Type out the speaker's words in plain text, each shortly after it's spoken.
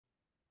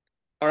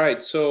All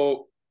right,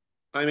 so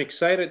I'm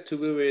excited to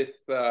be with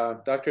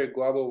Dr.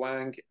 Guobao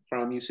Wang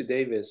from UC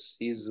Davis.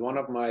 He's one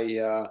of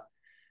my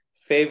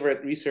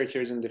favorite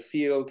researchers in the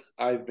field.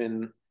 I've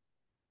been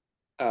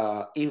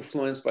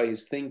influenced by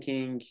his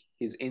thinking,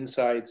 his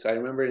insights. I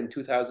remember in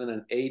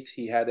 2008,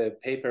 he had a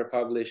paper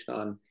published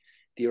on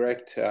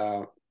direct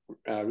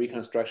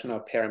reconstruction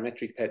of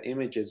parametric PET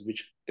images,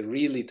 which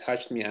really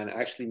touched me and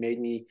actually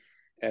made me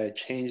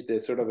change the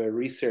sort of a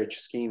research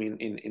scheme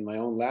in my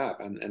own lab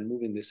and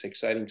move in this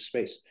exciting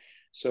space.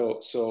 So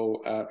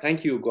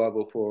thank you,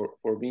 Guobao,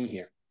 for being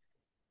here.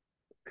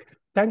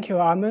 Thank you,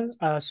 Armin,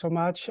 so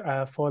much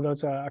for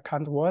those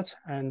kind words,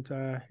 and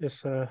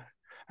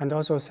and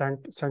also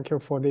thank you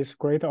for this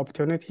great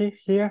opportunity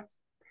here.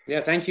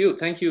 Yeah, thank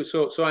you.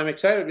 So I'm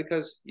excited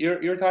because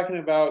you're talking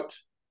about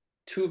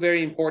two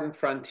very important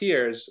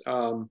frontiers.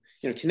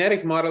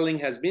 Kinetic modeling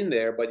has been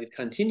there, but it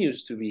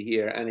continues to be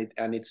here,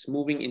 and it's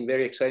moving in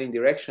very exciting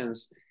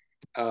directions.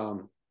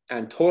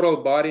 And total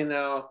body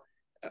now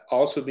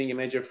also being a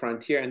major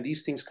frontier, and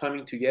these things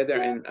coming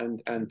together,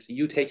 and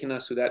you taking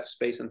us to that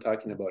space and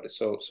talking about it.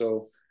 So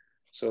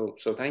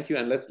thank you,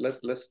 and let's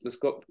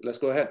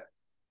go ahead.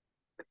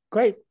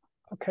 Great.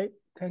 Okay.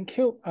 Thank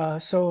you.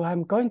 So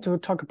I'm going to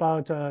talk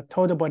about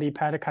total body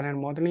PET kinetic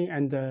modeling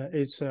and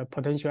its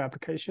potential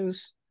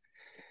applications.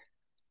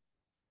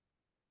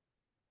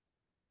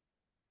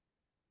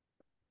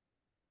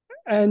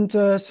 And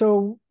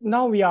so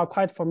now we are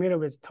quite familiar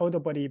with total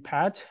body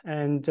PET,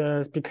 and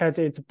because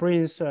it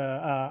brings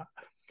a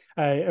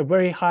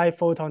very high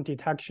photon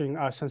detection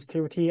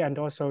sensitivity and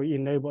also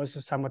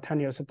enables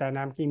simultaneous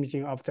dynamic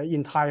imaging of the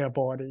entire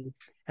body.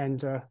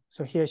 And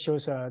so here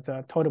shows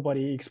the total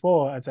body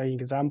explorer as an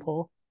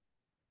example.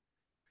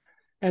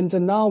 And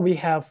now we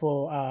have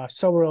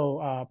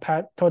several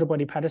total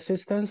body PET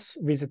systems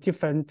with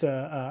different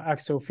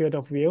axial field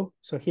of view.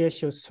 So here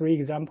shows three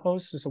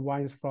examples. So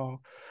one is from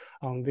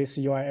this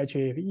UI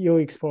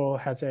Explorer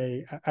has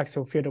a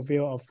axial field of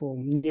view of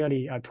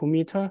nearly 2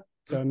 meters.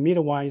 The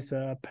middle one is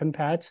a pen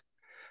PET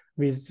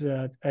with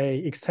a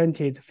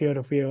extended field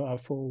of view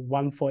of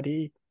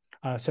 140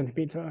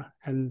 centimeter,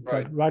 and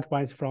the right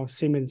one is from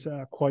Siemens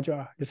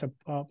Quadra. It's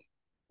about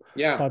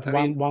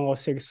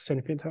 106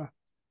 centimeter.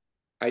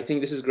 I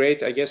think this is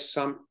great. I guess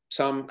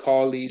some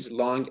call these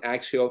long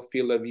axial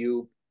field of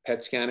view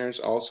PET scanners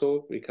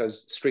also,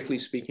 because strictly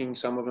speaking,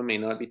 some of them may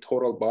not be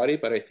total body,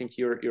 but I think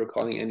you're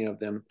calling any of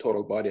them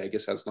total body, I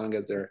guess, as long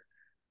as they're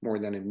more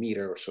than 1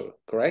 meter or so,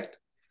 correct?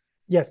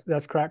 Yes,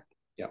 that's correct.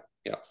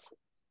 Yeah.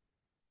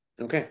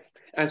 Okay.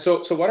 And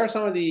so what are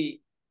some of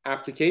the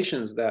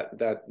applications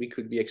that we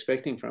could be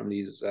expecting from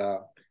these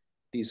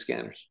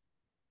scanners?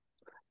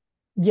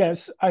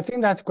 Yes, I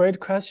think that's a great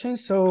question.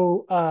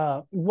 So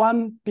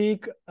one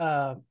big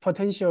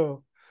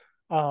potential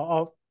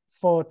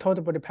for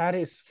total body PET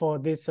is for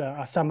this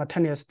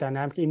simultaneous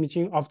dynamic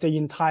imaging of the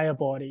entire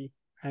body.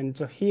 And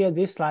here,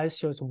 this slide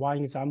shows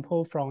one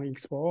example from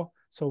Explorer.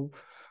 So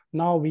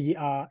now we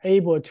are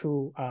able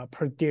to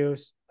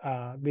produce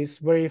this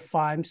very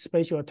fine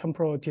spatial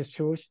temporal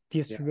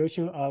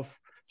distribution of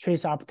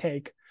trace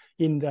uptake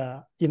in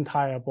the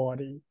entire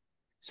body.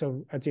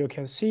 So as you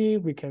can see,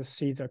 we can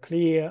see the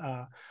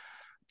clear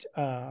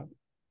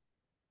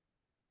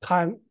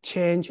time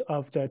change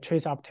of the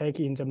trace uptake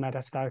in the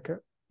metastatic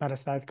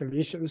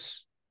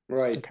lesions.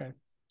 Right. Okay.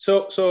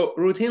 So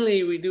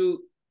routinely we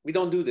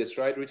don't do this,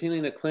 right? Routinely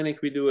in the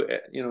clinic we do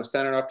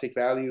standard optic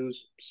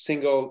values,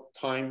 single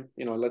time.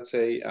 Let's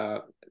say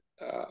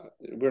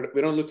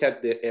we don't look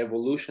at the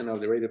evolution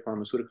of the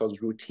radiopharmaceuticals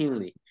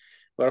routinely,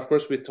 but of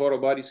course with total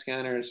body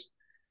scanners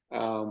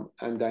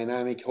and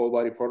dynamic whole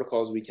body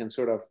protocols, we can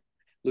sort of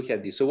look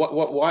at these. So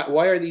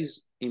why are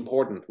these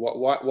important?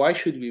 Why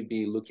should we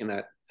be looking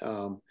at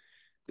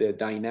the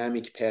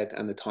dynamic PET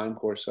and the time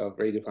course of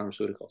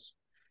radiopharmaceuticals?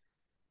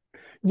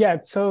 Yeah,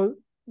 so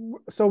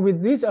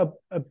with this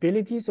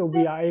ability, so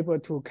we are able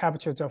to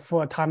capture the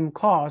full time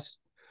course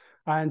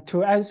and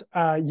to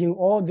in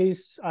all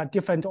these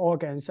different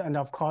organs and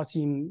of course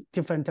in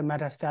different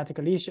metastatic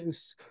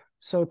lesions.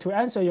 So to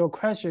answer your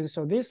question,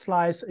 so this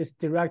slide is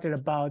directed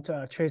about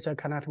tracer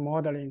kinetic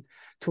modeling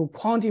to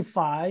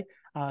quantify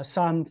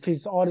some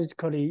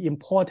physiologically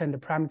important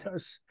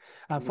parameters.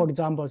 For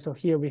example, so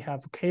here we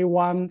have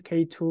K1,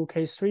 K2,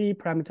 K3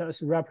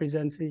 parameters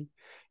representing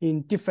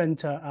in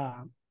different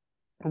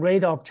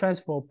rate of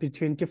transfer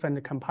between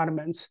different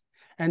compartments.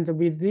 And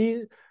with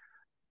the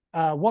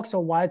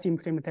voxel-wide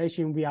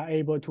implementation, we are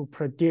able to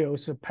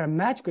produce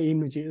parametric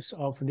images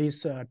of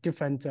these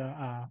different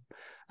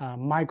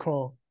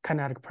micro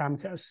kinetic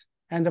parameters.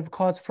 And of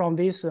course, from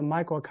these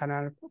micro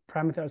kinetic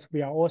parameters,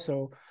 we are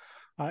also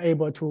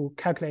able to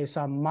calculate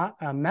some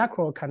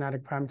macro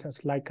kinetic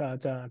parameters like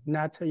the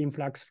net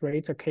influx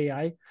rate, the Ki,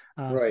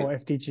 for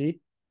FDG.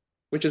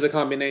 Which is a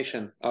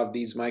combination of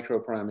these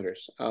micro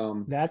parameters.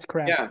 That's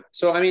correct. Yeah.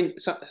 So I mean,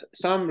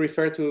 some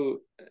refer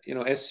to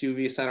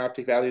SUV standard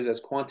optic values as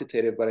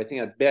quantitative, but I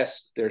think at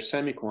best they're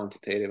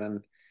semi-quantitative.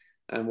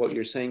 And what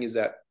you're saying is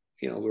that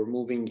we're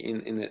moving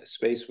in a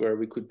space where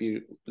we could be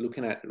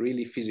looking at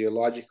really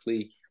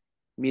physiologically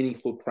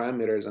meaningful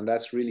parameters, and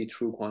that's really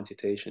true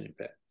quantitation in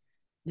PET.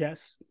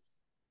 Yes.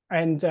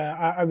 And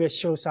I will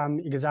show some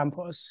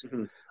examples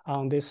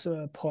on these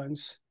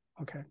points.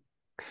 Okay.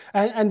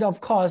 And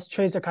of course,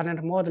 tracer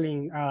kinetic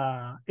modeling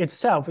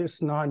itself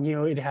is not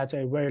new. It has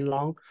a very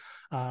long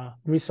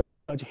research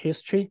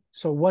history.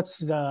 So what's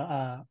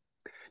the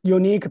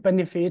unique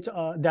benefit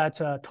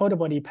that total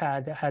body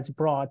pad has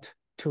brought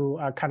to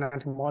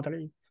kinetic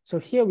modeling? So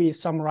here we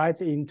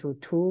summarize into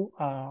two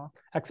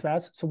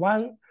aspects. So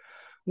one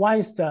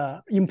is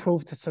the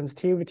improved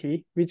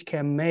sensitivity, which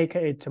can make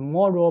it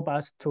more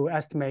robust to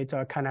estimate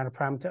kinetic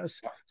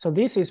parameters. So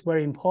this is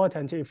very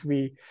important if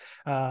we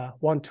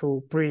want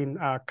to bring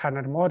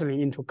kinetic modeling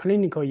into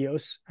clinical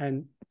use,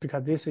 and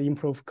because this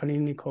improves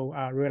clinical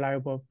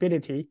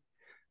reliability.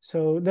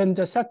 So then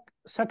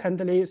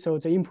secondly, so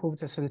the improved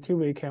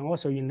sensitivity can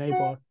also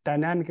enable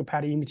dynamic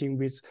PET imaging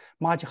with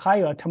much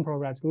higher temporal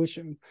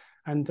resolution.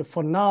 And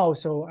for now,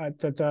 so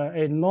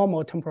a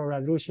normal temporal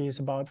resolution is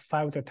about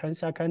 5 to 10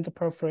 seconds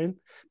per frame.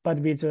 But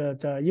with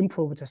the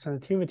improved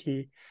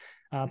sensitivity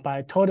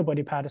by total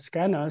body PET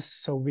scanners,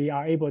 so we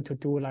are able to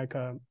do like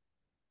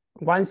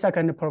 1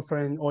 second per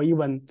frame or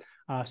even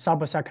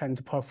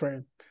sub-second per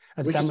frame.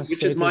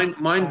 Which is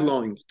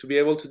mind-blowing to be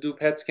able to do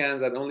PET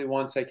scans at only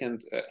 1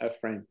 second a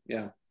frame.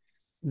 Yeah.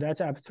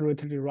 That's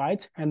absolutely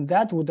right. And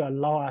that would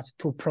allow us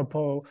to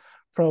probe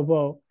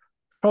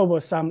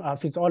some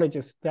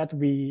physiologists that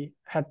we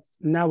had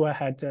never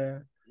had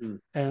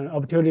an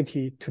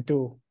opportunity to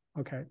do.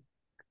 Okay.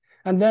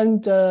 And then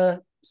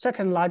the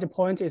second large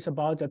point is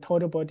about the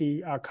total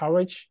body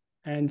coverage,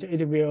 and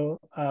it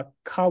will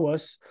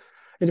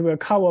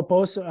cover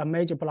both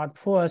major blood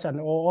pools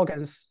and all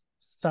organs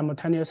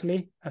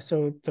simultaneously.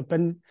 So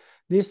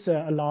this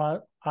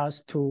allows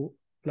us to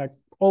like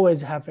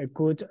always have a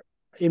good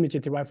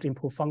image-derived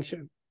input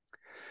function.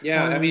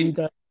 Yeah, I mean,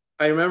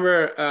 I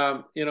remember,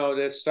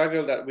 the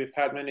struggle that we've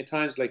had many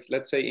times, like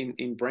let's say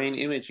in brain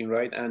imaging,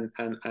 right, and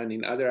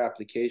in other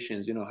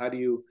applications. How do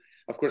you?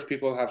 Of course,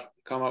 people have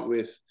come up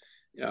with,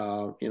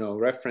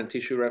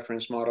 tissue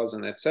reference models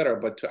and etc.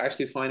 But to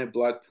actually find a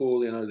blood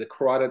pool, the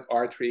carotid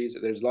arteries,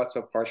 there's lots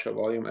of partial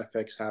volume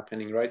effects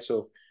happening, right?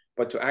 So,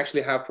 but to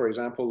actually have, for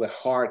example, the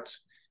heart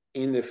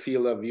in the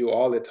field of view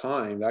all the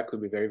time, that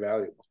could be very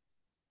valuable.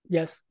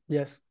 Yes,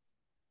 yes.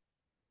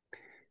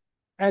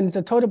 And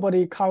the total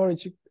body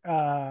coverage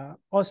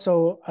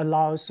also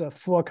allows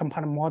full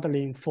component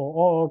modeling for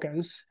all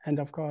organs, and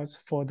of course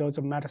for those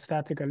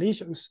metastatic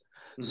lesions.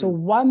 So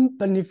one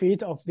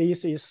benefit of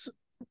this is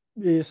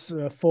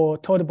for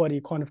total body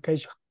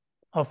quantification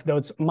of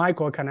those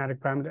microkinetic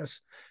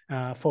parameters,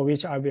 for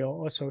which I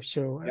will also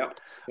show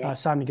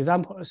some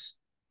examples.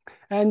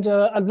 And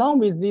along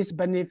with this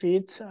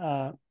benefit,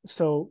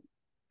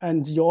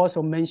 and you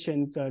also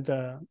mentioned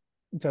the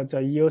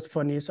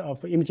usefulness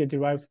of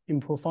image-derived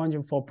input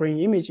function for brain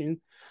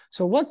imaging.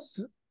 So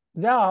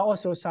there are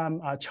also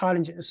some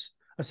challenges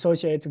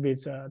associated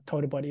with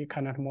total body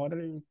kinetic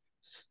modeling.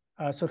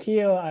 So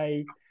here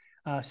I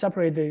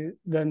separated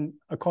them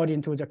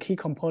according to the key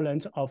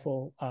components of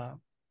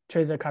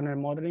tracer kinetic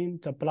modeling: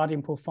 the blood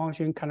input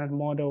function kinetic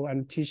model,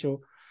 and tissue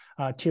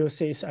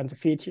TOCs and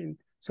fitting.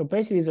 So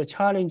basically the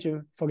challenge,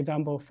 for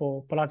example,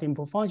 for blood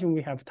input function,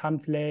 we have time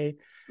delay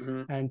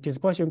and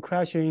dispersion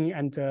crashing,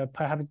 and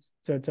perhaps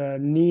the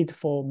need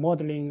for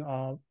modeling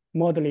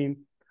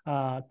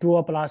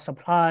dual blood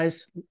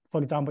supplies,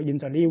 for example, in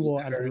the liver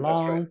and the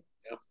lung. Right.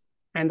 Yep.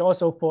 And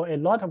also for a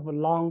lot of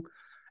lung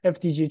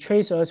FDG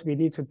tracers, we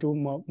need to do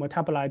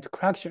metabolite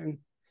correction.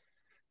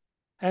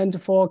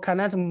 And for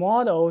kinetic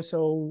model,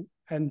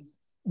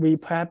 we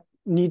perhaps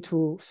need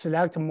to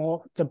select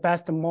the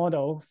best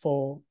model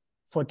for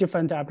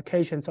different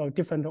applications of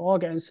different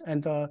organs,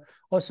 and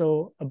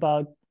also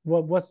about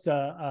what's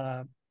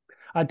the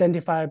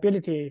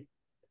identifiability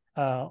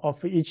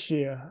of each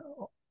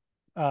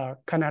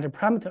kinetic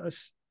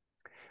parameters.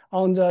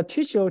 On the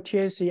tissue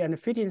TAC and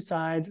fitting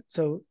side,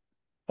 so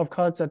of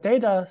course the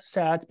data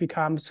set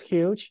becomes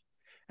huge,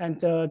 and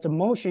the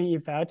motion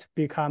effect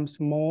becomes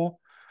more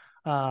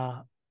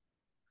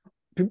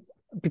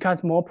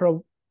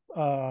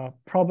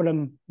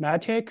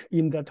problematic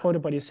in the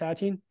total body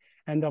setting.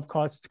 And of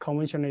course,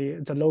 conventionally,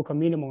 the local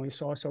minimum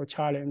is also a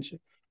challenge.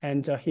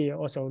 And here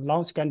also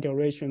long scan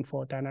duration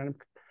for dynamic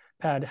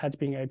PET has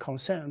been a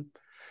concern.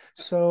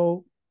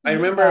 So I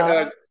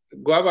remember,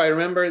 Guobao, I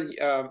remember,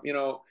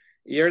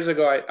 years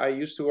ago, I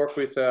used to work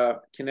with a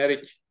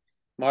kinetic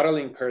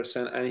modeling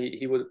person, and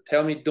he would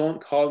tell me,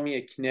 don't call me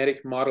a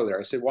kinetic modeler.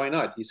 I said, why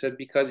not? He said,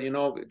 because,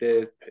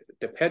 the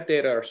PET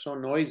data are so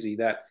noisy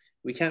that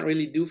we can't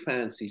really do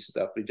fancy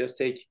stuff. We just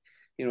take,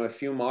 a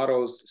few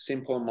models,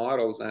 simple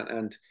models,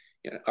 and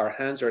our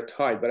hands are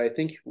tied. But I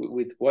think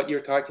with what you're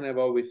talking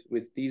about,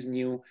 with these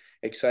new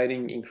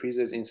exciting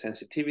increases in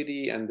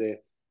sensitivity and the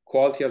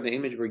quality of the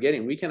image we're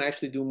getting, we can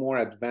actually do more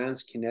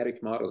advanced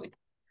kinetic modeling.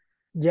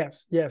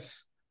 Yes,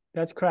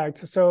 that's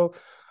correct. So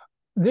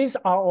these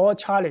are all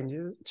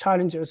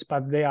challenges,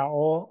 but they are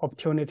all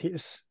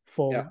opportunities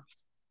for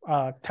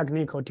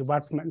technical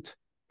development.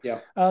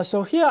 Yeah.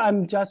 So here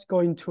I'm just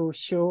going to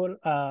show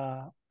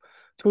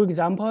two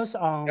examples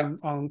Yeah.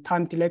 on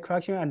time delay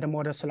correction and the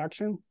model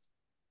selection.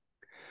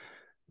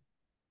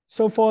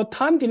 So for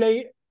time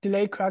delay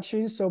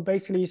correction, so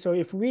basically, so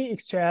if we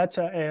extract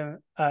a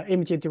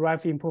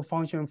image-derived input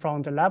function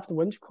from the left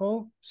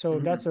ventricle, so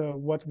that's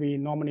what we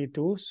normally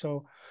do.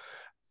 So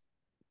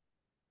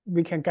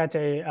we can get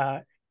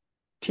a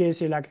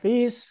TAC like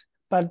this,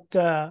 but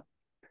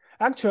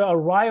actual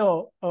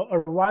arrival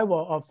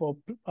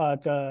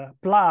of the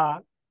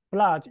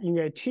blood in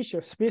a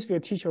tissue,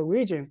 specific tissue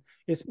region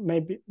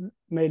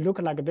may look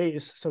like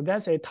this. So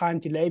that's a time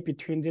delay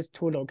between these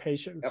two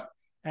locations. Yep.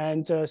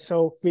 And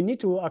so we need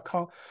to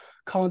account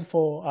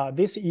for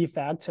this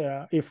effect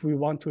if we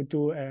want to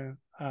do an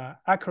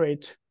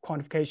accurate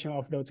quantification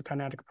of those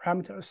kinetic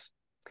parameters.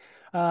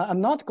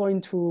 I'm not going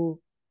into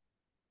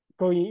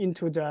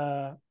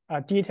the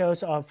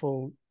details of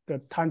the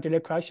time delay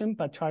correction,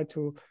 but try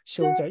to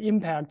show the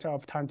impact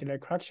of time delay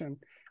correction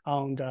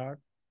on the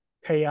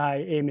Ki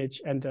image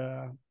and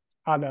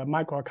other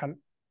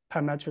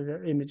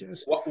microparametric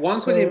images. One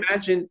could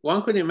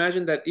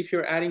imagine that if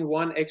you're adding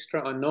one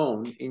extra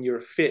unknown in your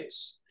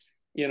fits,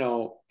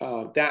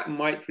 that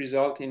might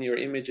result in your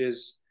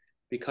images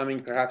becoming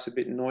perhaps a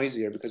bit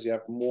noisier because you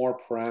have more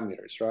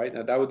parameters, right?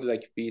 Now that would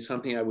be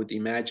something I would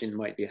imagine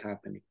might be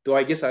happening. Though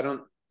I guess I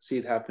don't see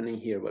it happening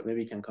here, but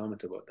maybe you can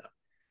comment about that.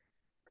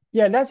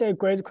 Yeah, that's a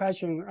great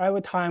question.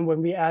 Every time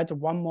when we add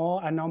one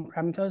more unknown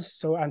parameters,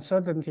 so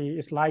uncertainty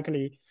is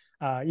likely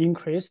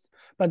increased.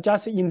 But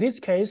just in this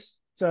case,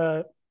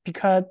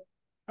 because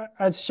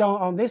as shown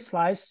on this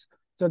slide,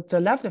 the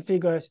left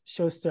figure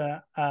shows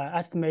the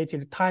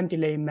estimated time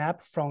delay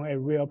map from a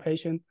real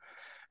patient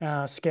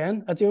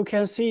scan. As you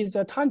can see,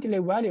 the time delay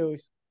value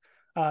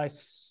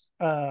is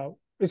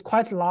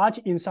quite large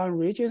in some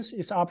regions.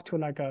 It's up to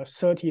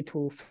 30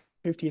 to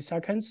 50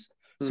 seconds.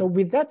 So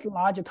with that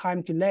large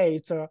time delay,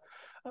 the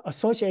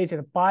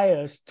associated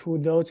bias to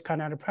those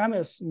kinetic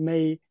parameters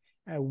may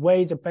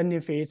weigh the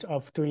benefits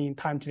of doing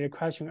time delay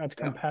correction as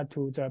compared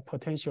to the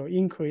potential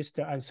increased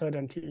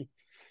uncertainty.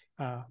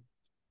 That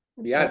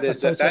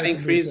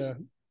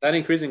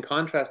increase in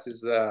contrast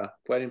is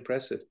quite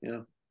impressive.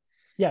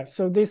 Yeah,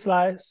 so this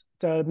slide,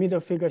 the middle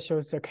figure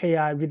shows the Ki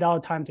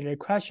without time delay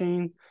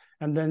correction,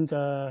 and then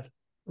the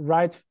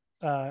right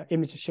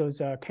image shows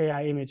the Ki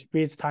image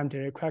with time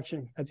delay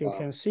correction, as you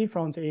can see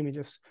from the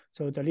images.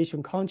 So the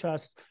lesion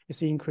contrast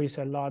is increased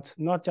a lot,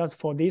 not just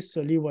for this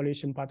liver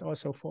lesion, but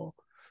also for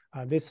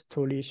these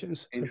two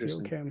lesions, as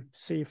you can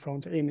see from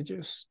the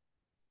images.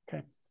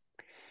 Okay.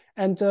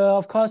 And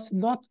of course,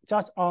 not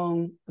just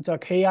on the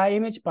Ki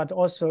image, but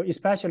also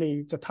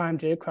especially the time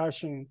delay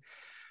correction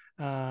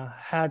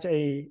has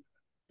a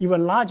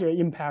even larger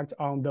impact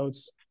on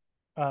those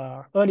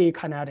early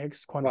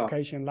kinetics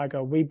quantification, like a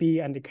VB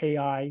and the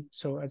Ki.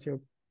 So as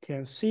you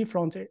can see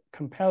from the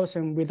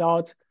comparison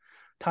without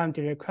time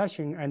delay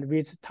correction and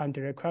with time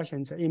delay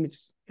correction, the image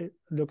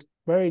looks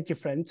very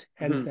different.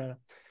 And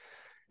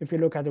if you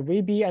look at the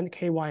VB and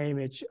K1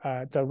 image,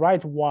 the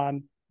right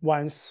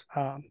ones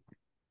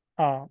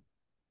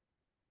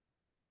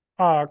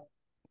are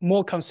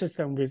more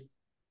consistent with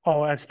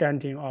our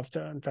understanding of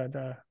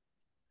the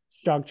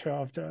structure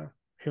of the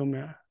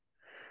human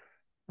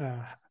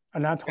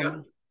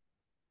anatomy.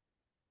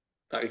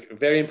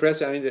 Very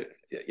impressive. I mean,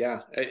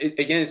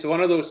 again, it's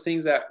one of those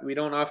things that we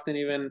don't often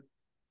even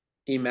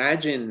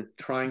imagine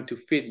trying to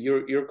fit.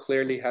 You're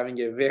clearly having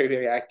a very,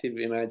 very active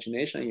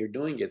imagination, and you're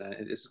doing it. And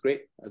it's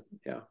great.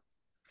 Yeah.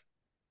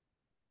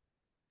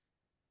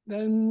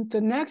 Then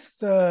the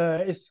next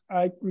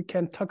we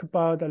can talk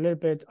about a little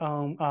bit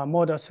on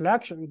model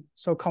selection.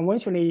 So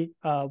conventionally,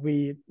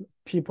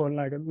 people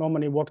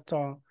normally worked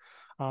on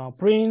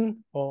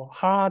brain or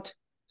heart.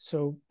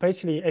 So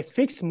basically, a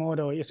fixed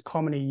model is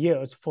commonly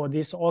used for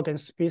these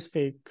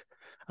organ-specific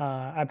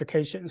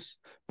applications.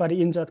 But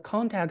in the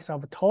context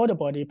of total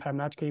body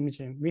parametric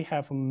imaging, we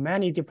have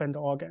many different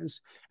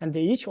organs, and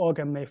each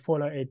organ may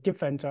follow a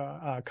different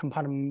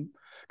compartment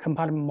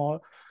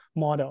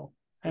model.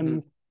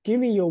 And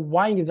giving you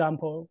one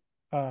example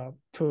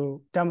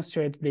to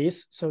demonstrate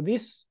this. So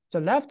the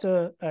left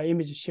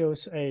image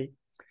shows a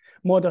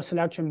model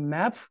selection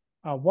map,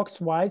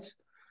 works-wise,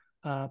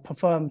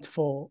 performed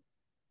for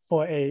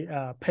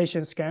a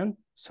patient scan.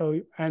 So,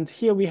 and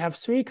here we have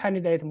 3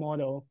 candidate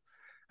model,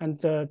 and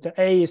the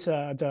A is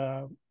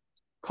the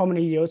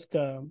commonly used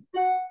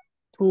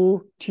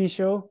two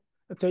tissue,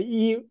 the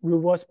E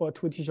reversible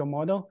 2 tissue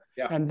model,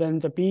 and then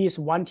the B is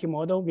 1T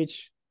model,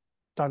 which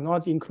does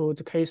not include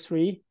the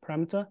K3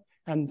 parameter.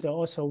 And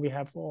also we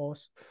have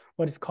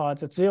what is called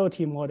the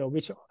 0T model,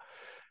 which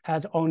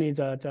has only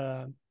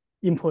the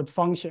input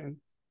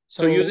function.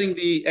 So using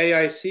the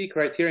AIC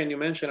criterion you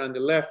mentioned on the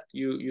left,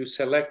 you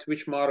select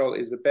which model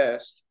is the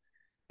best.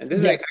 And this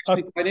is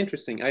actually quite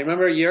interesting. I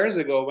remember years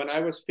ago when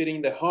I was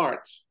fitting the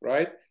heart,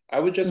 right? I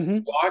would just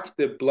block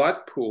the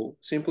blood pool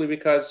simply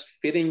because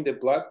fitting the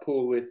blood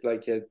pool with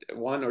like a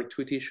 1 or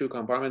 2 tissue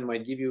compartment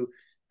might give you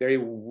very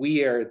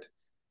weird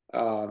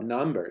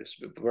numbers,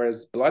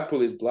 whereas blood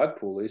pool is blood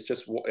pool. It's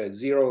just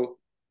 0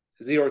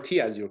 zero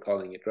T as you're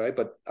calling it, right?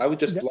 But I would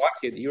just block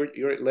it.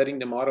 You're letting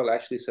the model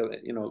actually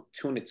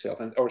tune itself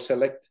or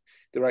select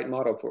the right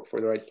model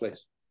for the right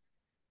place.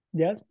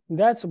 Yes,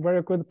 that's a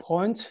very good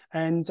point.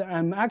 And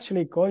I'm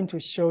actually going to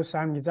show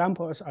some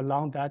examples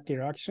along that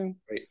direction.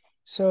 Great.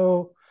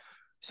 So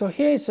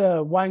here's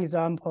one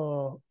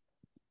example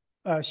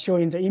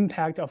showing the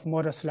impact of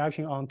model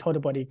selection on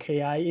total body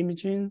KI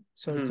imaging.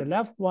 So the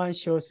left one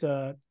shows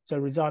the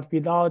result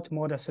without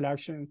model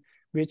selection,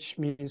 which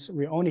means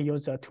we only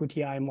use the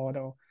 2TI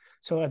model.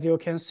 So as you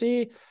can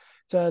see,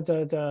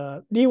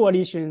 the liver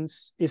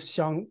lesions is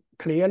shown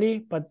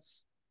clearly, but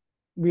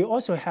we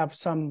also have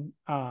some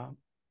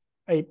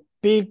a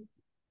big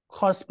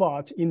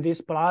hotspot in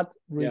this blood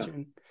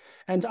region.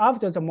 Yeah. And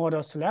after the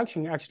model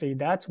selection, actually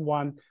that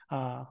one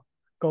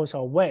goes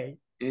away.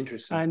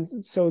 Interesting.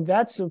 And so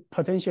that's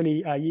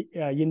potentially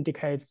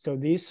indicate, so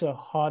this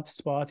hot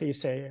spot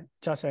is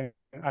just an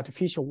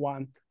artificial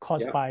one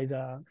caused by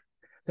the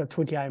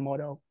 2TI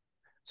model.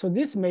 So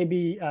this may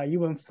be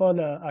even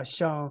further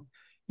shown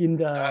in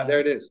the there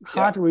it is.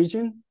 heart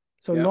region.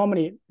 So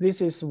normally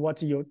this is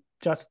what you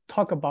just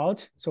talk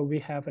about. So we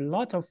have a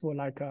lot of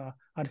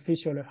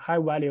artificial high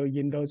value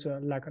in those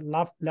like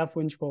left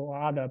ventricle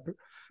or other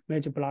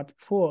major blood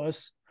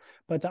pools.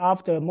 But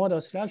after model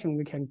selection,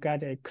 we can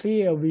get a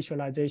clear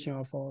visualization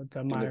of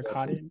the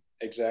myocardium.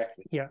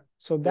 Exactly. Yeah.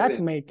 So that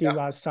may give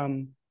us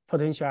some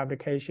potential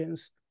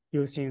applications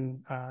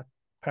using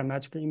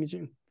parametric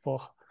imaging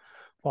for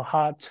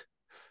heart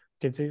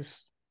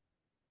disease.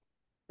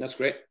 That's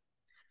great.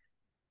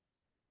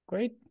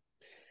 Great.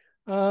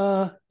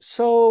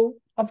 So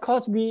of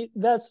course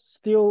there's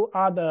still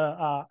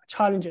other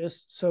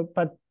challenges. So,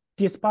 but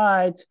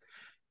despite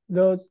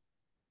those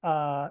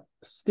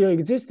still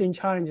existing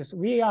challenges,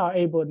 we are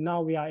able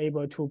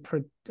to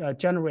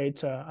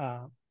generate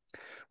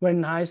very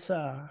nice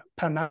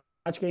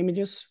parametric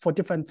images for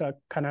different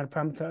kinetic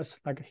parameters.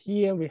 Like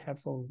here we have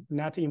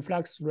net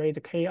influx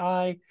rate Ki,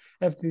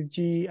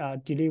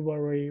 FDG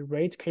delivery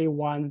rate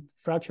K1,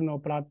 fractional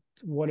blood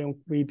volume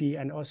VB,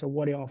 and also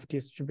volume of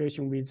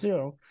distribution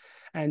V0.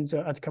 And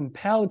as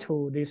compared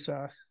to this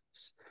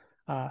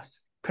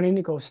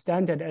clinical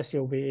standard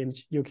SUV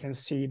image, you can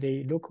see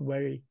they look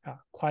very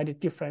quite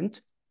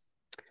different.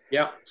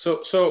 Yeah.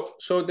 So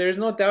there's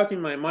no doubt in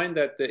my mind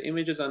that the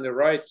images on the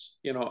right,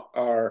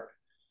 are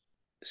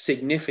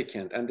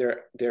significant, and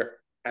they're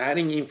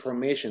adding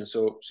information.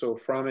 So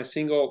from a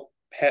single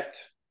PET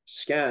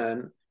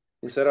scan,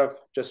 instead of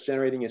just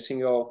generating a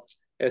single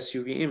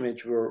SUV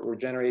image, we're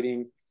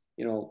generating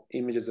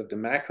images of the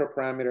macro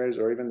parameters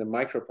or even the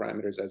micro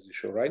parameters as you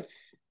show, right?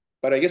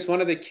 But I guess one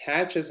of the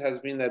catches has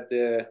been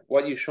that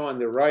what you show on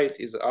the right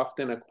is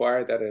often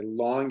acquired at a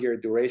longer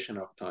duration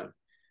of time.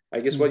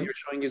 I guess what you're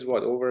showing is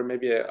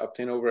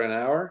obtained over an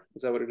hour.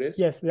 Is that what it is?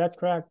 Yes, that's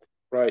correct.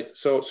 Right.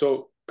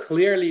 So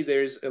clearly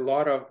there's a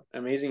lot of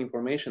amazing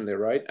information there,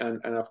 right?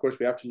 And of course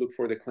we have to look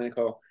for the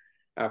clinical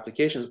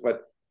applications.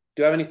 But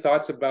do you have any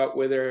thoughts about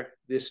whether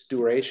this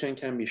duration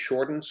can be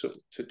shortened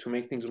to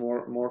make things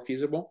more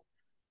feasible?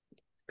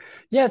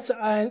 Yes,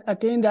 and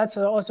again, that's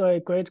also a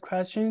great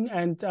question,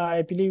 and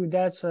I believe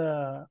that's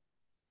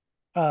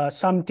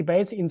some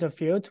debates in the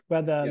field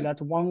whether that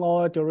 1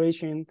 hour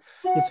duration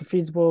is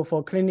feasible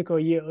for clinical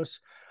use.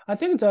 I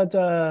think that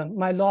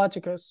my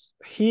logic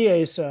here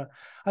is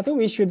I think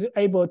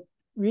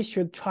we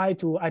should try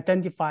to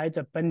identify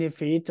the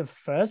benefit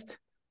first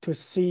to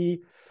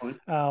see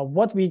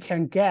what we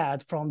can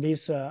get from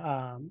this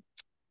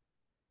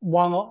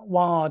one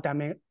hour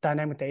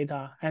dynamic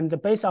data,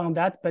 and based on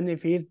that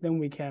benefit, then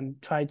we can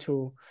try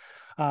to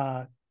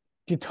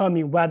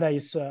determine whether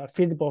it's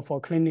feasible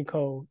for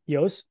clinical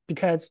use.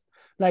 Because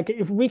like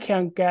if we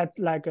can get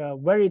like a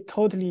very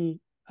totally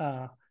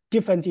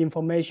different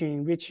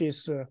information, which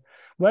is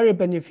very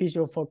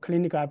beneficial for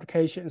clinical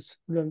applications,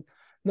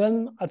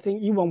 then I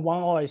think even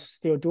 1 hour is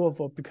still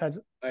doable. Because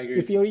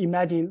if you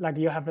imagine like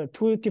you have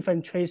 2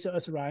 different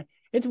tracers, right,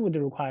 it would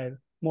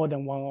require more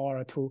than 1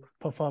 hour to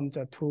perform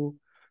the two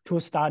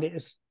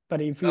studies.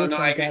 But if you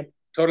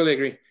totally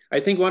agree. I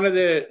think one of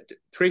the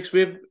tricks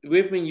we've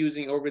been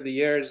using over the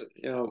years,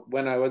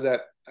 when I was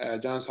at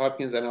Johns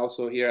Hopkins and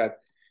also here at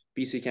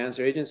BC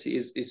Cancer Agency,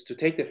 is to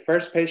take the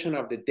first patient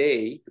of the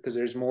day, because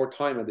there's more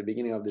time at the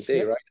beginning of the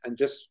day, right? And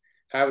just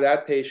have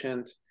that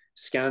patient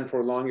scan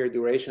for longer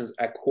durations,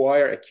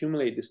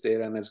 accumulate this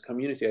data. And as a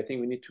community, I think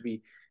we need to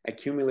be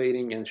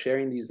accumulating and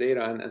sharing these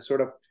data and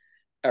sort of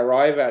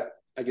arrive at,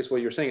 I guess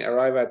what you're saying,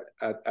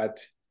 at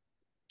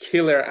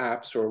killer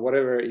apps or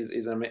whatever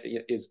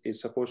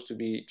is supposed to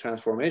be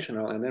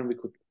transformational, and then we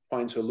could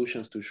find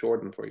solutions to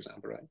shorten, for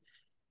example, right?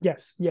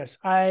 Yes.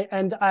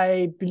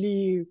 I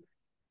believe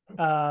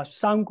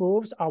some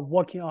groups are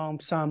working on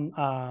some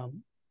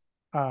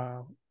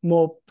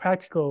more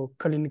practical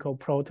clinical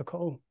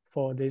protocol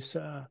for this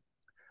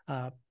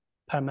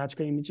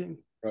parametric imaging.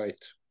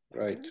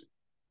 Right.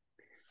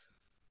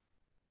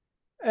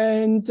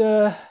 And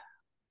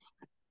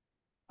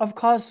of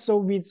course, so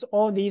with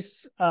all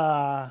these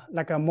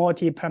like a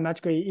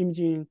multi-parametric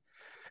imaging,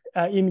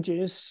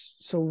 images.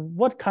 So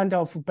what kind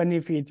of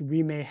benefit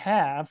we may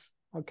have?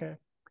 Okay.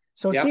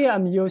 So yeah. here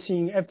I'm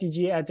using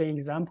FDG as an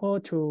example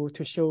to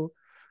show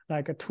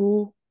like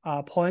two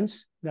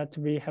points that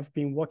we have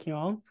been working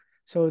on.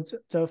 So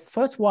the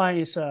first one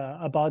is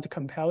about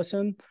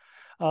comparison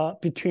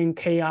between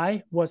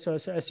KI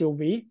versus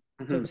SUV.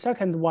 The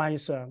second one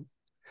is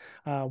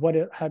what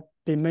had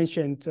been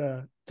mentioned,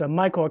 the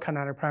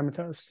microkinetic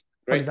parameters,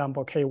 for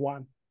example,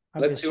 K1.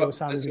 Let's see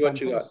what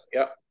you got.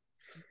 Yeah.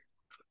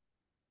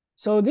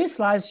 So this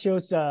slide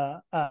shows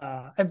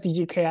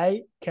FDG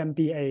KI can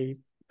be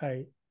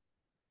a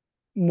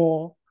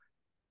more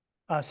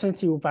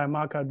sensitive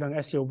biomarker than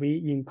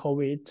SUV in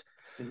COVID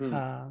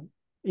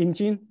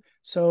imaging.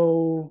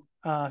 So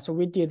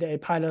we did a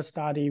pilot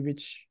study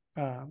which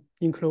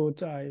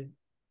include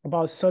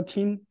about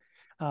 13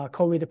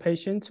 COVID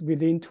patients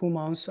within 2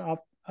 months of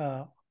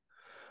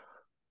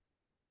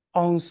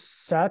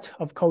onset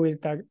of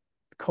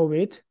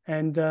COVID.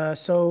 And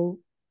so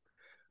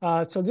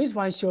this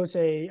one shows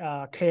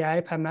a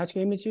KI parametric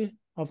image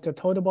of the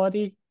total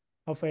body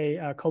of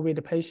a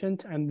COVID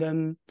patient. And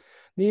then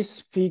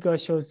this figure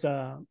shows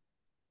a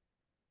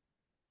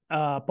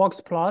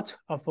box plot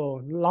of a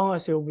long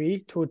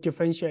SUV to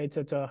differentiate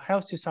the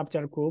healthy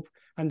subject group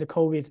and the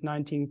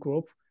COVID-19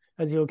 group.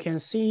 As you can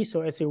see,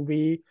 so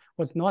SUV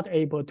was not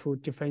able to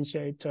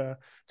differentiate the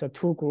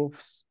two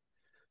groups.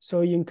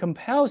 So in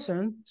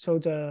comparison, so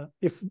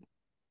if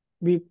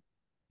we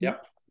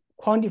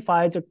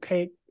quantify the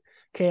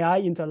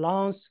KI in the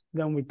lungs,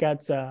 then we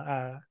get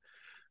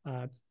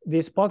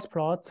this box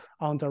plot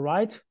on the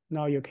right.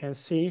 Now you can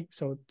see,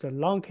 so the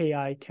lung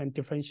KI can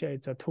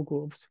differentiate the two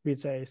groups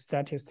with a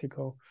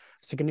statistical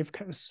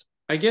significance.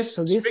 I guess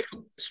so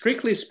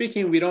strictly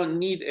speaking, we don't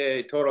need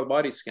a total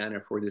body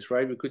scanner for this,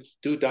 right? We could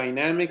do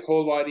dynamic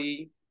whole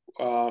body,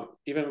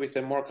 even with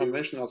a more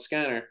conventional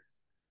scanner,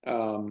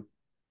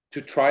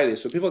 to try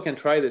this. So people can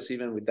try this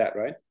even with that,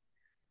 right?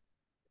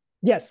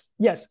 Yes,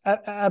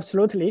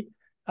 absolutely.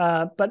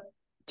 But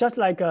just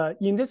like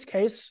in this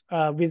case,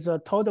 with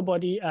the total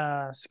body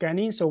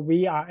scanning, so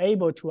we are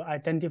able to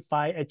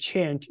identify a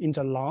change in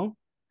the lung,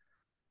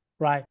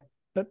 right?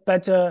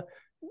 But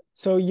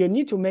so you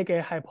need to make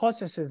a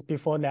hypothesis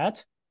before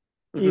that,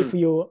 if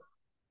you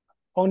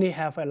only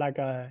have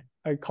a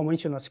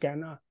conventional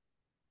scanner.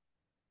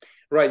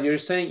 Right. You're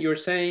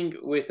saying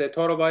with a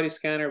total body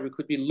scanner, we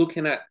could be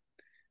looking at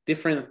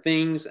different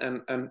things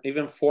and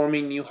even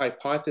forming new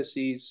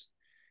hypotheses.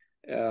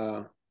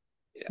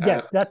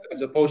 Yes,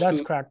 as opposed that's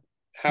to correct.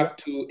 Have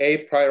to a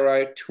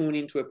priori tune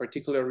into a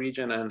particular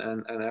region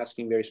and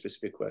asking very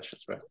specific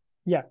questions, right?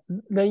 Yeah.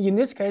 Then in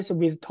this case,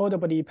 with total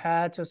body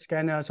PET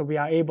scanner, so we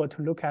are able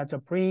to look at the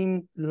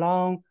brain,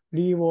 lung,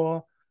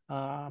 liver,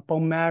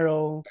 bone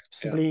marrow,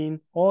 spleen,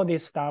 all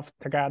this stuff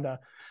together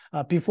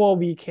before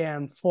we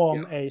can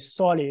form a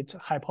solid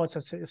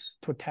hypothesis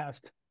to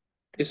test.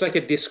 It's like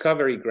a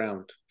discovery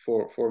ground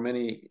for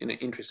many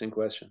interesting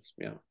questions.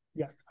 Yeah,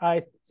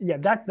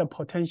 that's the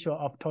potential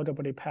of total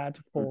body PET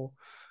for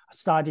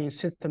studying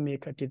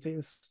systemic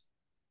disease.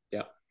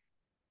 Yeah.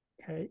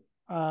 Okay.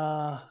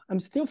 I'm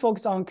still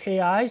focused on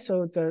KI.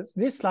 So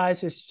this slide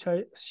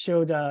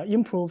show the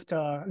improved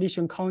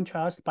lesion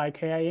contrast by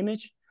KI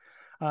image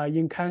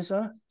in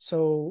cancer.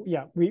 So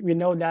yeah, we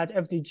know that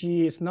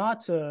FDG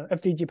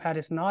PET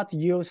is not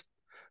used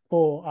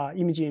for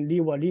imaging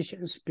liver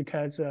lesions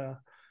because the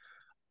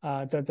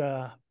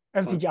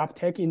FDG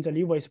uptake in the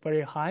liver is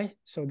very high.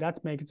 So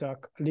that makes the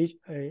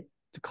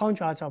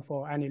contrast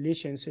for any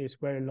lesions is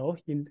very low.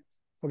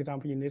 For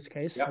example, in this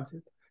case, as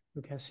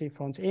you can see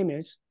from the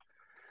image.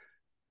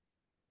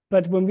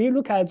 But when we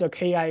look at the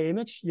KI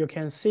image, you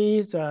can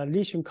see the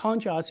lesion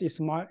contrast is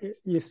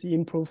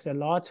improved a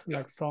lot,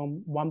 like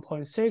from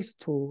 1.6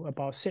 to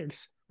about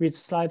 6, with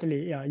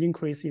slightly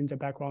increase in the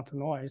background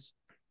noise.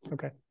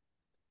 Okay,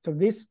 so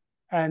this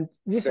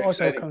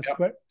also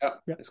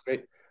that's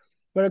great.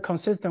 Very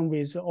consistent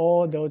with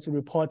all those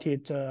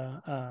reported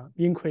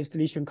increased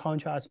lesion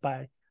contrast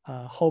by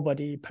whole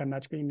body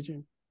parametric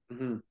imaging.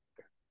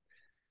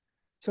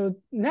 So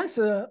next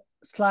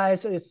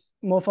slide is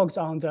more focused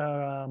on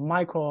the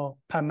micro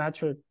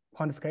parametric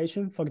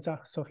quantification. For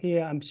example, so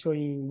here I'm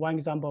showing one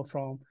example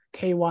from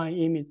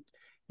K1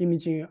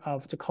 imaging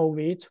of the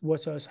COVID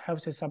versus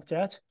healthy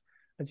subject,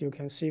 as you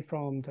can see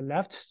from the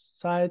left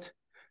side.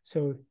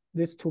 So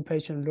these two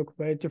patients look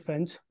very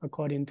different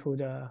according to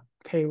the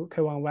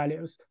K1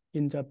 values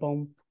in the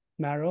bone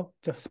marrow,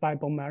 the spine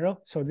bone marrow.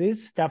 So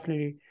this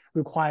definitely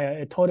require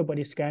a total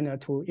body scanner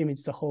to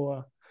image the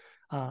whole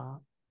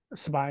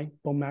spine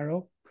bone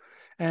marrow.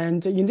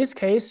 And in this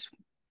case,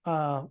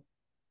 the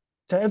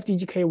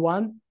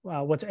FDG-K1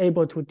 was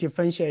able to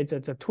differentiate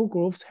the two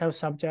groups, health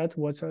subject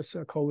versus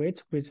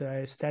COVID, with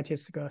a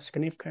statistical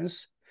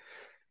significance.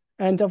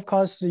 And of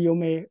course, you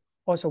may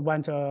also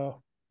want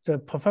the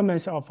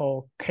performance of a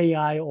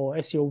KI or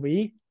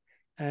SUV.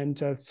 And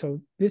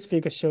so this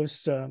figure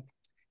shows,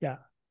 KI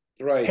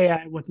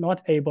was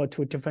not able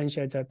to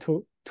differentiate the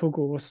two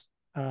groups,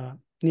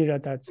 neither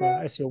that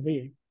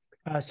SUV.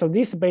 So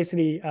this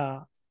basically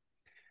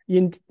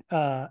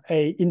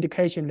a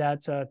indication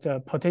that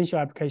the potential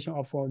application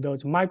of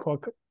those micro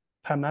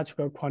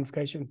parametric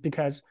quantification.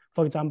 Because,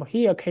 for example,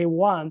 here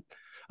K1,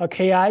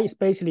 Ki is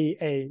basically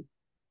a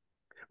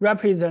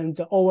represent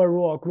the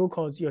overall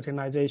glucose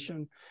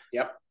utilization.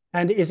 Yep.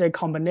 And it's a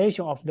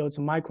combination of those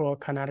micro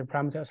kinetic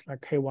parameters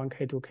like K1,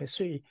 K2,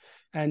 K3.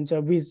 And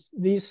with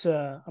this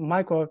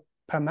micro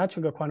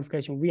parametric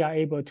quantification, we are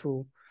able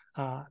to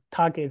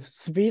target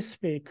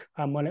specific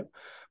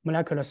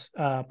molecular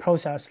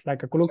process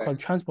like a glucose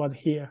transport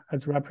here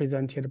as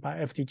represented by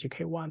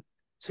FDG-K1.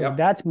 So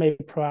that may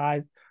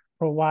provide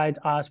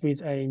us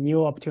with a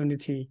new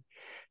opportunity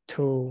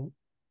to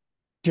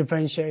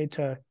differentiate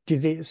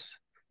disease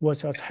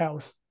versus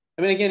health.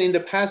 I mean, again, in the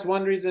past,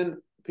 one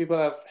reason people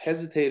have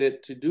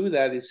hesitated to do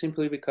that is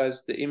simply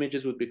because the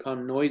images would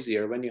become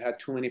noisier when you had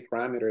too many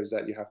parameters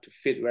that you have to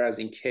fit. Whereas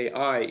in Ki,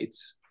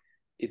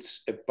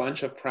 it's a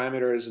bunch of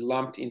parameters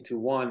lumped into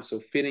one, so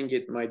fitting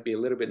it might be a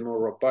little bit more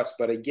robust.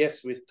 But I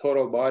guess with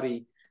total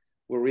body,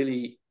 we're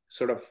really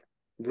sort of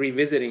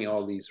revisiting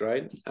all these,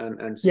 right?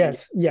 And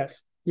yes.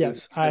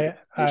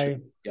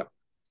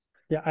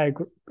 I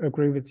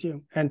agree with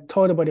you. And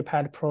total body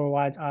PET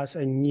provides us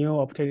a new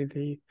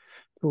opportunity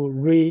to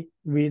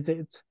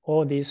revisit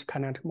all these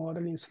kinetic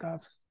modeling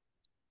stuff.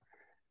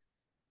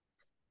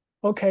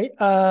 Okay.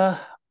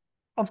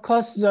 Of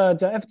course, the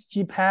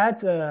FDG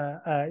PET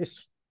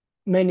is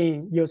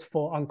mainly used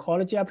for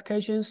oncology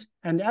applications,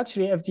 and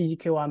actually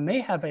FDG-K1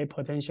 may have a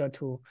potential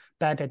to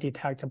better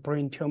detect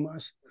brain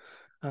tumors.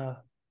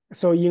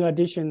 So in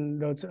addition,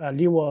 those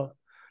liver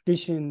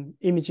lesion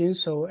imaging,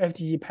 so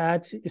FDG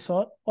PET is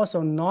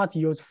also not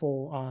used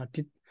for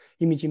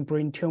imaging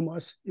brain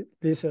tumors.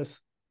 This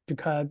is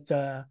because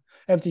the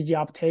FDG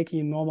uptake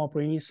in normal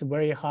brain is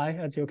very high,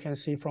 as you can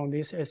see from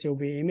this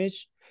SUV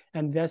image.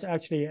 And there's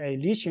actually a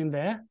lesion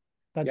there,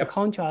 but the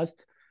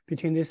contrast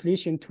between this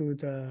lesion to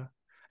the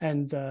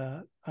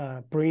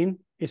brain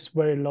is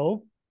very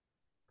low.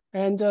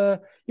 And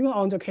even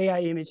on the Ki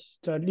image,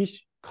 the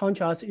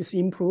contrast is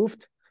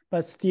improved,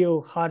 but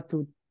still hard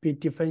to be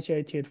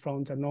differentiated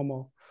from the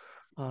normal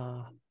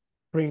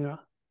brain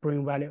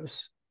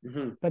values.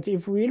 But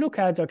if we look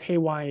at the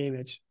K1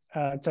 image,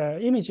 the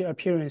image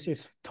appearance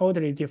is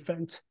totally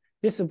different.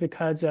 This is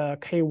because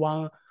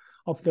K1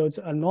 of those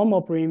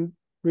normal brain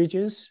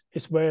regions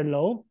is very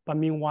low, but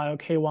meanwhile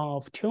K1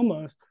 of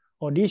tumors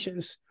or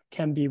lesions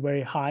can be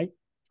very high.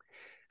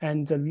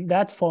 And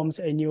that forms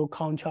a new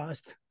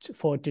contrast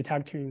for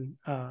detecting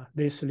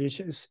these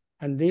lesions.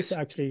 And this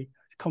actually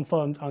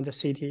confirmed on the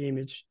CT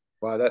image.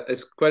 Wow, that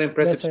is quite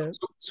impressive.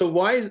 So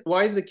why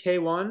is the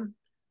K1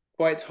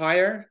 quite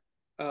higher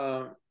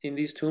in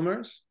these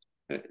tumors?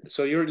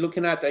 So you're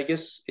looking at, I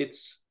guess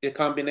it's a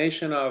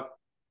combination of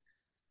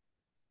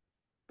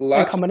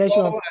blood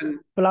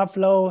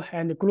flow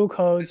and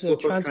glucose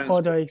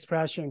transporter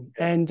expression.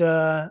 And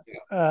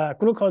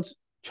glucose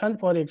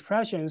transport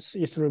expressions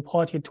is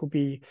reported to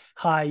be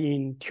high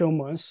in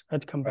tumors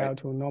as compared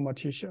to normal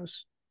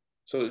tissues.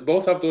 So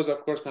both of those,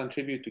 of course,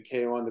 contribute to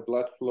K1, the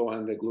blood flow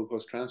and the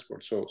glucose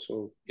transport.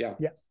 So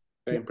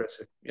very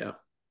impressive. Yeah.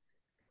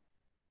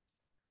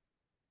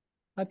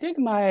 I think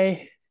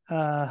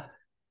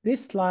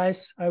these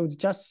slides, I would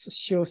just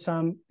show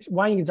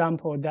one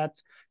example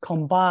that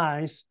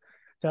combines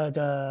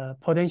the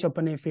potential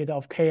benefit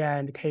of Ki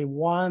and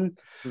K1.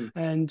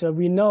 And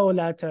we know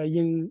that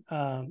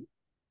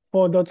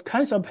for those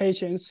cancer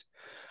patients,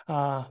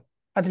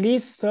 at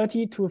least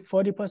 30 to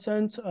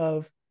 40%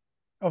 of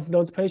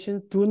those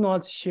patients do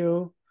not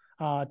show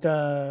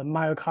the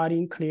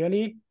myocardium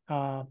clearly.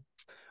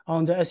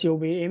 On the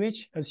SUV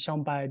image, as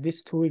shown by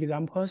these two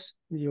examples,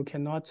 you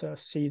cannot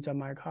see the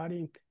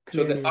myocardium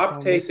clearly. So the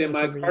uptake, the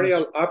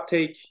myocardial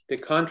uptake, the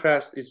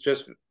contrast is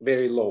just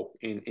very low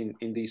in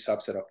these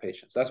subset of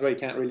patients. That's why you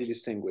can't really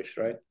distinguish,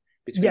 right?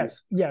 Between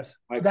yes.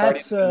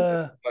 That's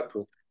blood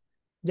flow.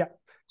 Yeah.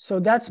 So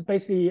that's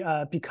basically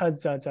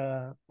because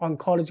the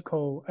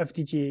oncological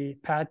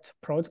FDG PET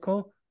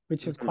protocol,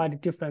 which is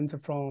quite different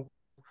from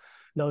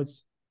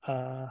those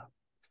from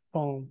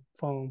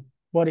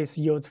what is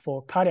used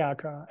for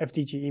cardiac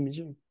FDG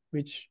imaging,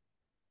 which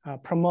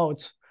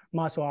promotes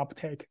muscle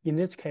uptake. In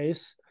this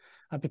case,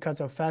 because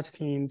of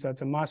fasting,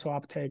 the muscle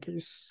uptake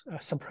is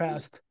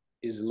suppressed.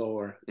 Is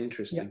lower.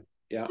 Interesting.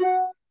 Yeah.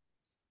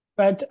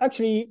 But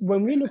actually,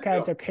 when we look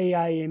at the Ki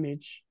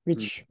image,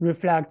 which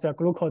reflects the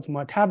glucose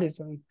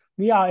metabolism,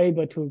 we are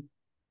able to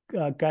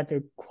get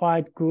a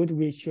quite good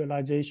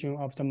visualization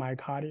of the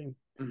myocardium.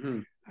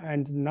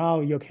 And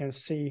now you can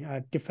see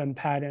different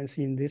patterns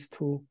in these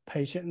two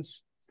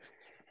patients.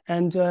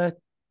 And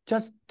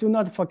just do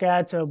not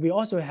forget, we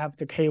also have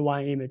the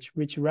K1 image,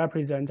 which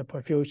represents the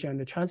perfusion and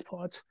the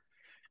transport.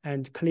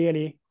 And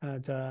clearly,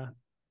 the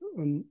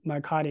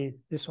myocardium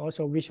is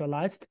also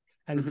visualized.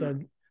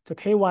 And the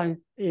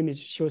K1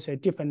 image shows a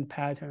different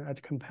pattern as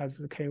compared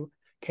to the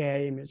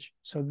Ki image.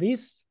 So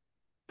this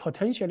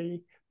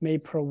potentially may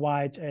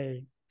provide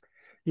a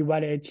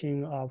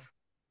evaluating of,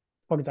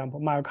 for example,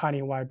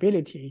 myocardial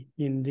viability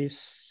in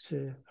these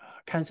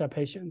cancer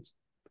patients.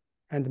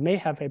 and may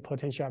have a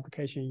potential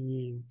application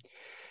in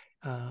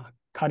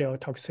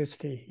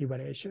cardiotoxicity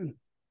evaluation.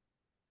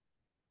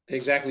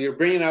 Exactly. You're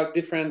bringing out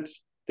different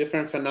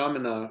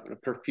phenomena,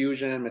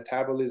 perfusion,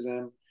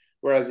 metabolism,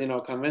 whereas, you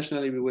know,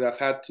 conventionally we would have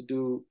had to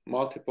do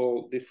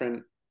multiple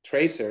different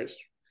tracers,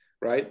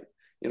 right?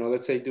 You know,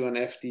 let's say do an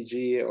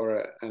FDG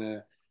or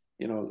a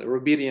you know,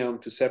 rubidium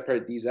to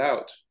separate these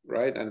out,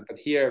 right? But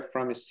here,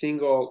 from a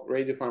single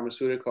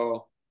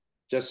radiopharmaceutical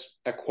just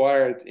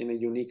acquired in a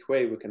unique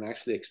way, we can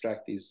actually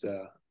extract these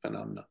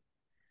phenomena.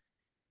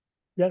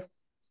 Yes.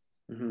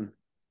 Mm-hmm.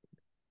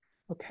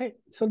 Okay,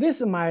 so this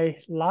is my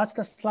last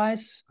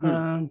slides.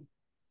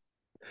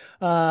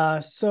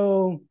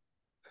 So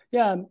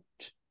yeah,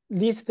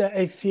 list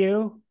a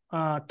few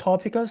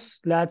topics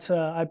that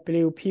I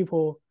believe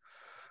people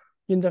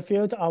in the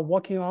field are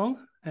working on.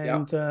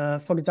 And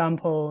for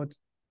example,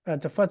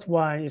 the first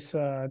one is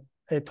a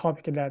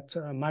topic that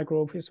my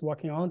group is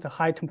working on, the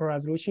high temporal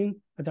resolution.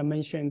 As I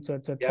mentioned,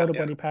 the total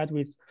body PET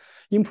with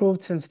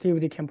improved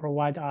sensitivity can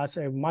provide us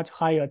a much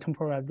higher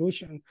temporal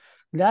resolution.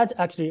 That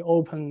actually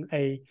open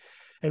a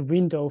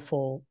window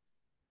for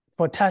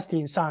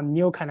testing some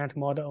new kinetic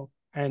model.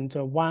 And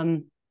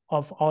one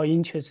of our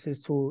interests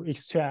is to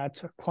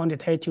extract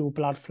quantitative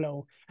blood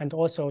flow and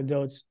also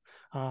those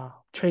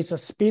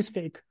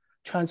tracer-specific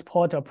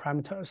transporter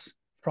parameters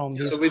from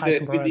these high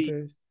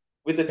temporal.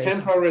 With the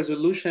temporal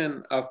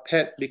resolution of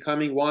PET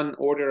becoming 1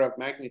 order of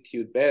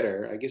magnitude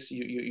better, I guess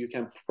you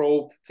can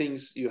probe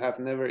things you have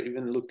never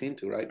even looked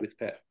into, right, with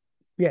PET?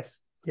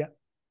 Yes, yeah.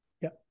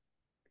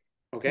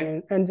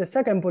 Okay. And the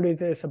second bullet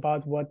is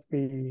about what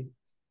we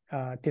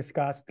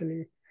discussed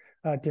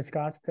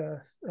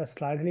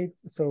slightly.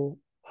 So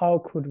how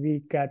could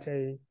we get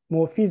a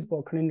more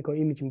feasible clinical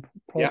imaging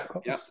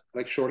protocols?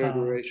 Like shorter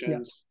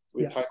durations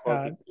with high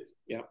quality.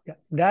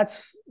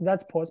 That's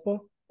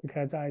possible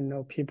because I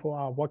know people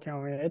are working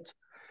on it.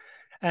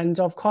 And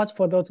of course,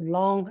 for those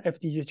long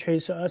FDG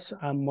tracers,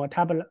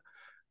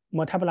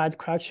 metabolite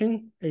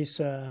correction is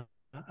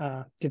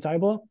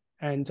desirable,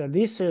 and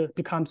this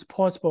becomes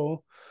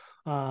possible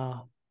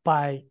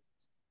by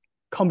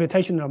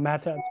computational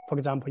methods, for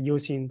example,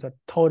 using the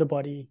total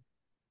body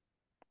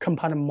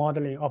component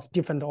modeling of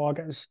different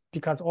organs,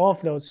 because all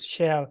of those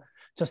share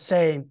the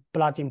same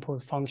blood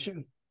input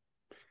function.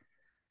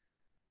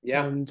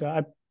 And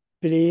I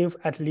believe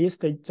at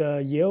least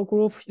the Yale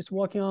group is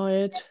working on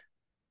it.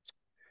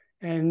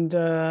 And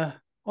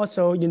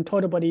also in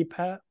total body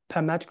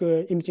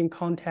parametric imaging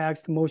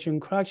context, motion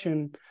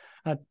correction,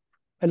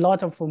 a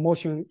lot of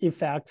motion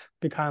effect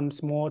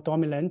becomes more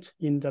dominant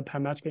in the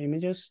parametric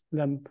images.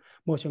 The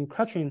motion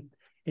correction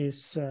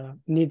is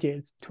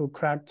needed to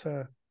correct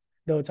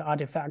those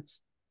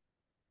artifacts.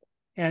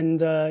 And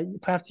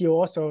perhaps you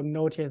also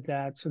noticed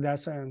that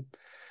there's a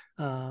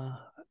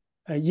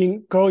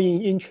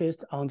growing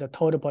interest on the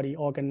total body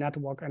organ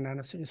network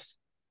analysis,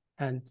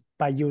 and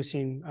by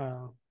using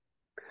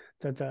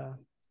the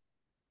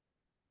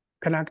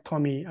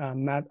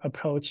connectomy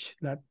approach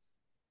that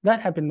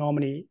have been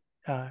normally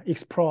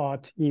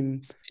explored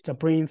in the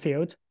brain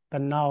field,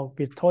 but now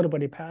with total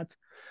body PET,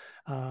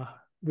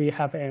 we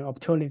have an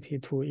opportunity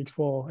to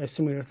explore a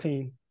similar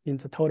thing in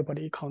the total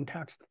body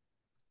context.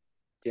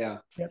 Yeah,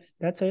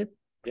 that's it.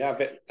 Yeah,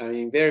 but, I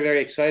mean, very, very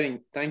exciting.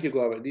 Thank you,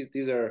 Guobao.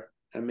 These are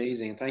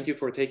amazing. Thank you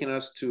for taking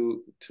us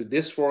to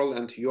this world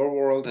and to your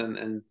world,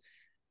 and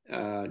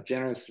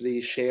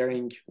generously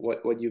sharing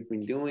what you've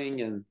been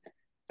doing. And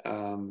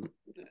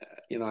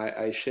you know,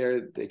 I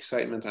share the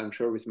excitement, I'm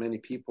sure, with many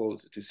people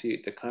to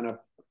see the kind of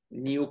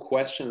new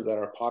questions that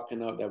are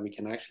popping up that we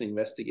can actually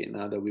investigate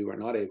now that we were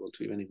not able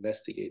to even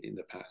investigate in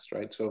the past,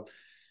 right? So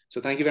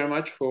thank you very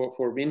much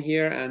for being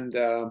here, and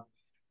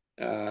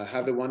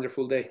have a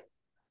wonderful day.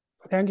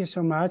 Thank you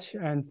so much,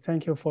 and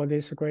thank you for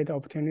this great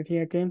opportunity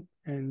again.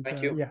 And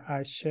thank you. Yeah,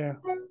 I share.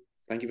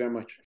 Thank you very much.